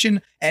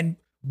interception and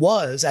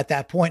was at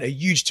that point a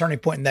huge turning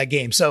point in that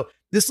game. So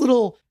this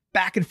little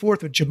back and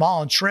forth with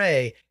Jamal and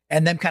Trey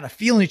and them kind of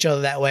feeling each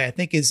other that way, I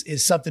think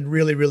is something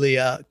really, really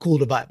cool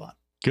to vibe on.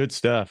 Good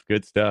stuff.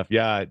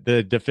 Yeah,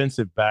 the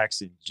defensive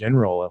backs in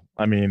general,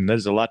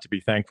 there's a lot to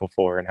be thankful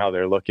for and how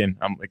they're looking.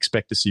 I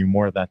expect to see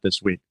more of that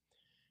this week.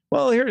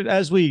 Well, here,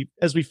 as we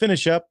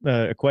finish up,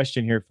 a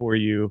question here for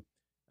you,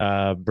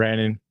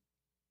 Brandon.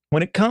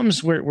 When it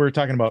comes, we're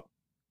talking about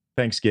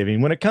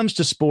Thanksgiving. When it comes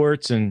to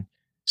sports and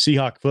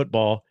Seahawk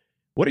football,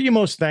 what are you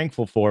most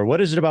thankful for?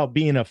 What is it about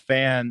being a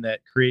fan that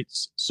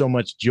creates so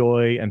much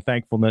joy and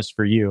thankfulness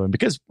for you? And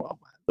because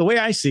the way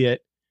I see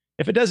it,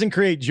 if it doesn't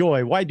create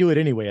joy, why do it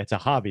anyway? It's a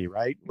hobby,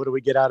 right? What do we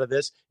get out of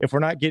this if we're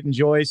not getting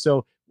joy?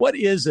 So what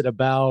is it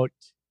about?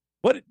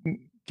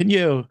 Can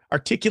you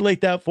articulate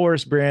that for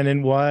us,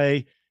 Brandon?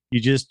 Why you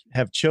just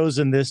have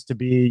chosen this to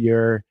be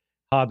your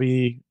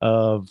hobby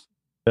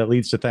that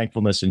leads to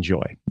thankfulness and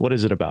joy? What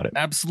is it about it?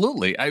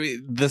 Absolutely.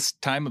 This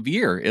time of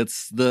year,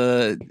 it's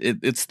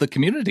the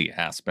community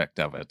aspect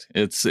of it.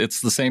 It's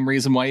the same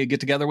reason why you get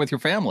together with your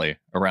family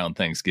around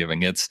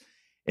Thanksgiving. You've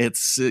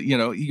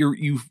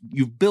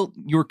built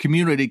your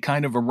community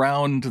kind of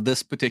around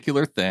this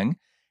particular thing.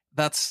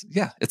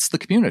 it's the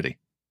community.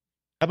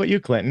 How about you,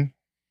 Clinton?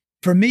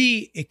 For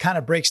me, it kind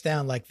of breaks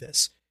down like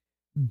this.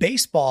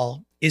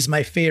 Baseball is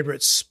my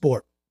favorite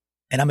sport,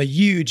 and I'm a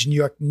huge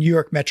New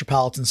York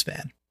Metropolitans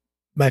fan.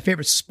 My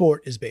favorite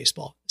sport is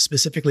baseball,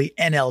 specifically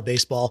NL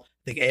baseball.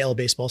 I think AL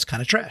baseball is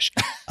kind of trash.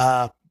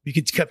 You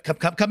could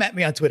come at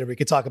me on Twitter. We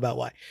could talk about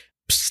why.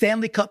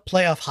 Stanley Cup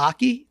playoff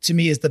hockey to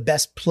me is the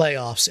best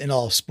playoffs in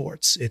all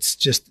sports. It's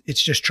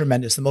just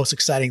tremendous. The most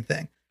exciting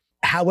thing.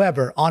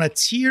 However, on a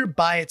tier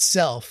by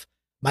itself,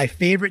 my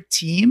favorite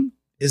team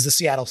is the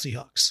Seattle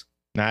Seahawks.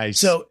 Nice.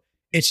 So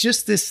it's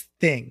just this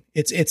thing.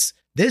 It's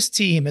this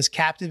team has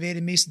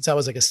captivated me since I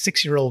was like a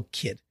 6-year-old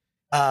kid.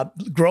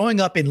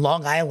 Growing up in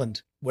Long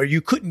Island, where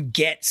you couldn't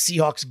get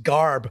Seahawks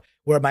garb,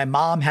 where my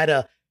mom had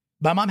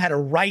to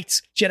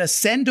write, she had to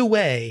send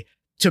away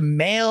to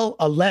mail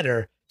a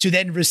letter, to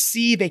then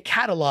receive a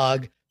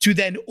catalog, to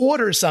then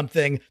order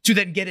something, to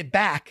then get it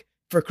back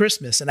for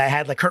Christmas. And I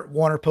had like Kurt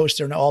Warner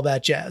poster and all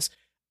that jazz.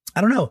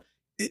 I don't know.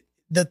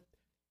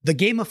 The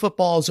game of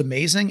football is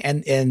amazing.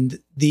 And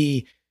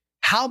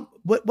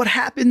what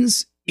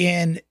happens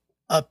in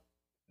a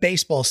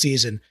baseball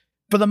season,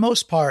 for the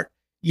most part,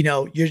 you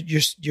know, your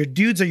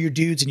dudes are your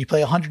dudes and you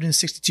play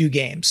 162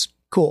 games.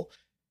 Cool.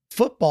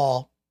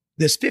 Football,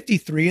 there's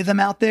 53 of them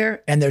out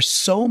there. And there's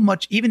so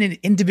much, even in an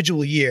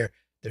individual year,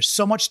 there's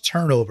so much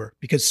turnover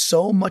because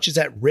so much is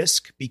at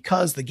risk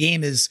because the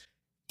game is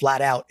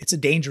flat out. It's a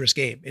dangerous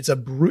game. It's a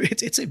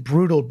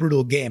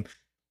brutal game.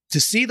 To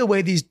see the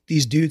way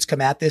these dudes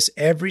come at this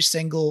every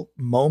single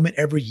moment,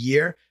 every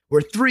year, we're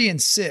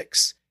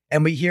 3-6.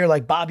 And we hear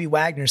like Bobby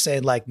Wagner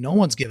saying like, no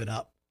one's giving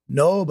up.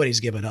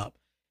 Nobody's giving up.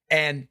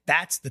 And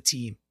that's the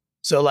team.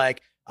 So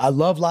like, I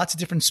love lots of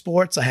different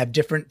sports. I have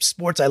different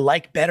sports I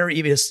like better,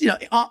 even as, you know,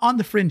 on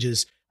the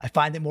fringes, I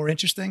find it more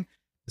interesting.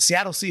 The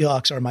Seattle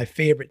Seahawks are my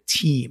favorite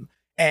team.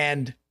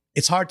 And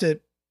it's hard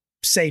to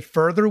say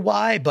further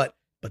why, but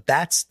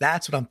that's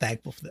what I'm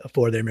thankful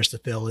for there,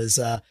 Mr. Phil, is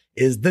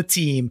the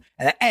team.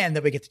 And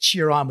that we get to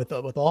cheer on with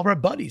all of our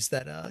buddies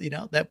that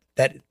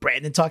that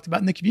Brandon talked about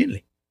in the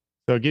community.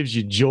 So it gives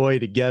you joy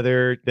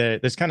together.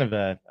 There's kind of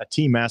a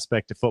team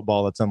aspect to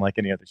football that's unlike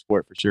any other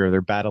sport for sure.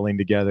 They're battling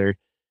together.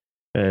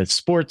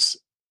 Sports,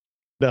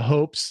 the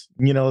hopes,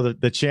 you know,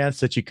 the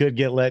chance that you could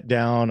get let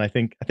down. I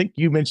think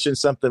you mentioned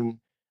something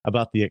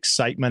about the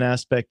excitement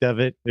aspect of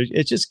it.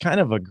 It's just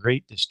kind of a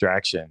great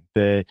distraction.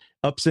 The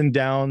ups and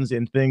downs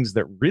in things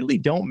that really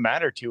don't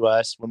matter to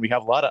us when we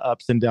have a lot of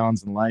ups and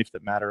downs in life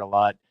that matter a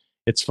lot.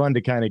 It's fun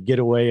to kind of get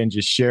away and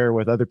just share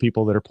with other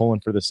people that are pulling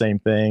for the same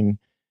thing.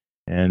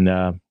 And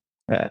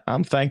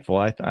I'm thankful.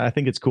 I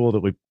think it's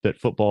cool that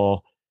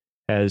football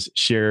has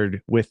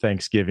shared with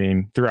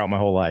Thanksgiving throughout my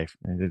whole life.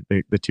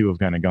 The two have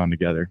kind of gone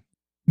together.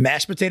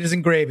 Mashed potatoes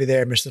and gravy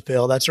there, Mr.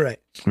 Phil. That's right.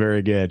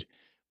 Very good.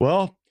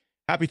 Well,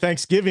 happy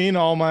Thanksgiving,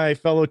 all my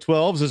fellow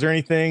 12s. Is there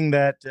anything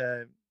that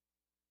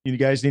you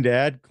guys need to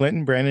add?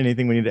 Clinton, Brandon,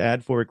 anything we need to add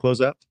before we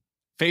close up?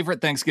 Favorite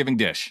Thanksgiving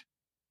dish?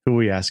 Who are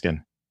we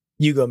asking?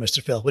 You go,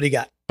 Mr. Phil. What do you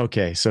got?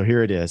 Okay, so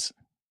here it is.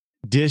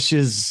 Dish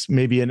is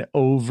maybe an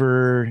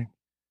over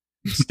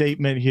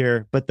statement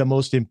here, but the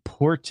most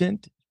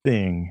important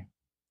thing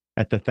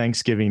at the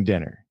Thanksgiving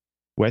dinner,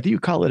 whether you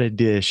call it a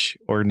dish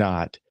or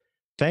not,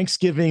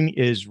 Thanksgiving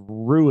is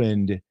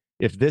ruined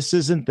if this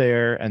isn't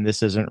there and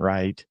this isn't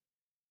right.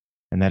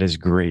 And that is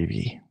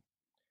gravy.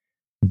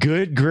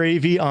 Good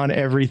gravy on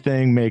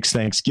everything makes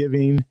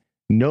Thanksgiving.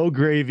 No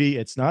gravy,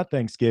 it's not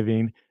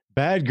Thanksgiving.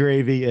 Bad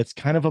gravy, it's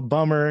kind of a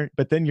bummer,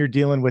 but then you're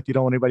dealing with, you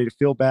don't want anybody to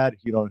feel bad.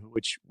 You don't know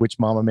which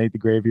mama made the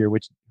gravy or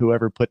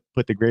whoever put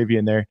the gravy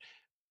in there.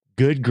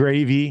 Good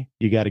gravy,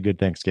 you got a good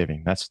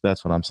Thanksgiving. That's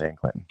what I'm saying,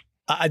 Clinton.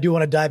 I do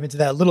want to dive into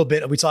that a little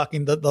bit. Are we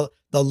talking the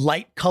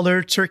light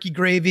colored turkey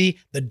gravy,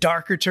 the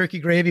darker turkey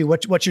gravy?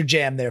 What's your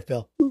jam there,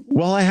 Phil?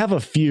 Well, I have a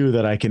few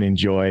that I can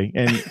enjoy.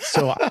 And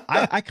so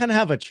I kind of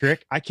have a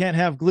trick. I can't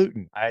have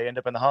gluten. I end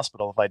up in the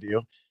hospital if I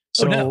do.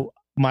 So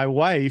my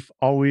wife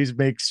always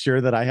makes sure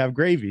that I have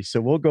gravy.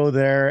 So we'll go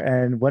there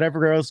and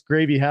whatever else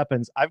gravy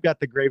happens, I've got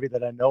the gravy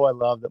that I know I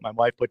love that my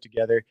wife put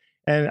together.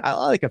 And I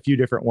like a few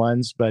different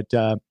ones, but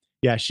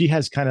yeah, she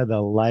has kind of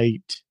the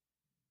light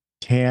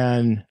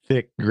tan,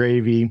 thick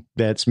gravy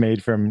that's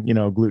made from,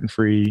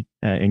 gluten-free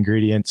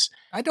ingredients.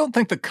 I don't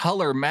think the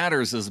color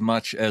matters as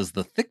much as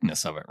the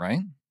thickness of it, right?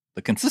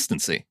 The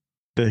consistency.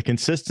 The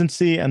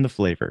consistency and the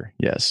flavor.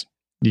 Yes.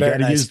 You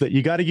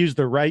got to use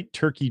the right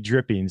turkey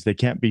drippings. They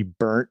can't be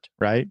burnt,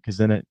 right? Because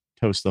then it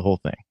toasts the whole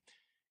thing.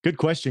 Good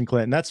question,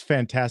 Clinton. That's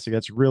fantastic.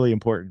 That's really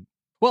important.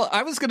 Well,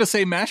 I was going to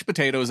say mashed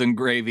potatoes and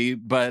gravy,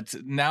 but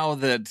now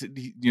that,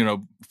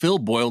 Phil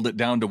boiled it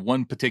down to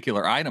one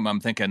particular item, I'm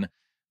thinking,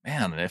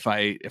 man, if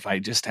I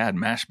just had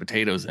mashed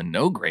potatoes and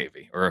no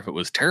gravy, or if it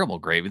was terrible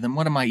gravy, then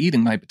what am I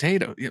eating my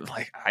potato?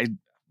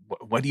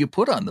 What do you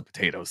put on the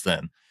potatoes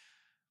then?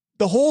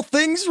 The whole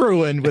thing's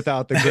ruined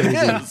without the gravy.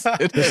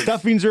 The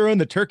stuffing's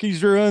ruined, the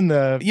turkey's ruined,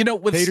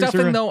 with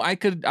stuffing though, I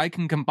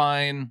can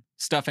combine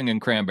stuffing and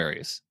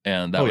cranberries,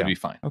 and that would be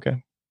fine.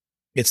 Okay.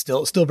 It's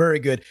still very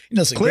good.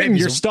 Listen, Clinton,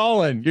 you're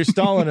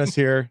stalling us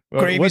here.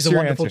 Gravy's a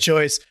wonderful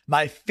choice.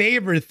 My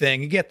favorite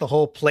thing, you get the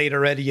whole plate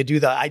already.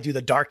 I do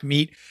the dark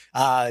meat.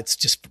 It's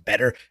just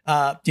better.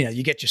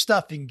 You get your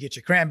stuff, you can get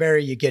your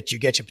cranberry, you get your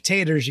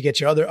potatoes, you get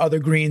your other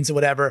greens or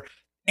whatever.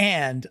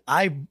 And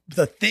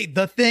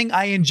the thing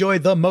I enjoy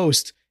the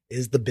most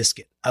is the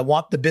biscuit. I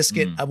want the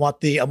biscuit. I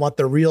want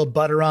the real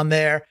butter on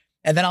there.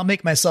 And then I'll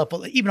make myself,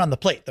 even on the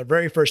plate, the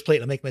very first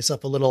plate, I'll make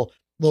myself a little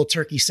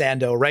turkey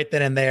sando right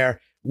then and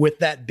there with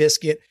that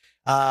biscuit.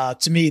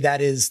 To me,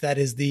 that is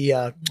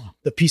the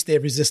piece de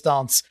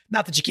resistance.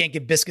 Not that you can't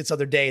get biscuits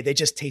other day. They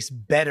just taste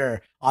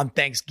better on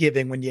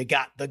Thanksgiving when you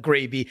got the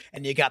gravy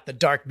and you got the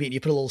dark meat and you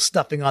put a little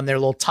stuffing on there, a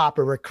little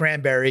topper with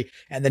cranberry,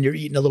 and then you're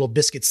eating a little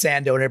biscuit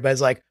sando and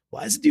everybody's like,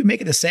 why is the dude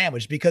making a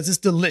sandwich? Because it's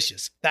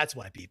delicious. That's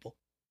why, people.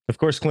 Of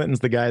course,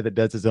 Clinton's the guy that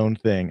does his own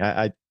thing.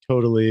 I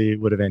totally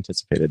would have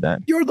anticipated that.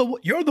 You're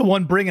the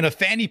one bringing a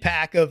fanny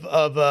pack of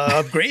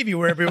gravy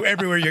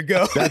everywhere you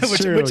go. That's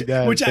true.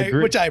 Which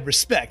I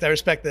respect. I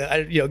respect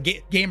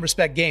the game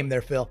respect game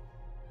there, Phil.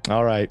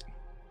 All right.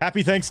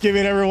 Happy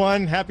Thanksgiving,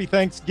 everyone. Happy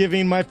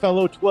Thanksgiving, my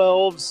fellow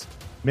 12s.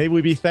 May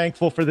we be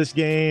thankful for this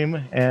game,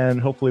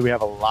 and hopefully we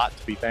have a lot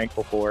to be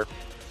thankful for.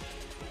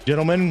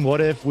 Gentlemen,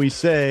 what if we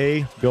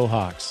say go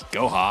Hawks?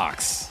 Go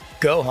Hawks.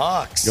 Go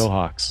Hawks. Go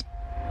Hawks.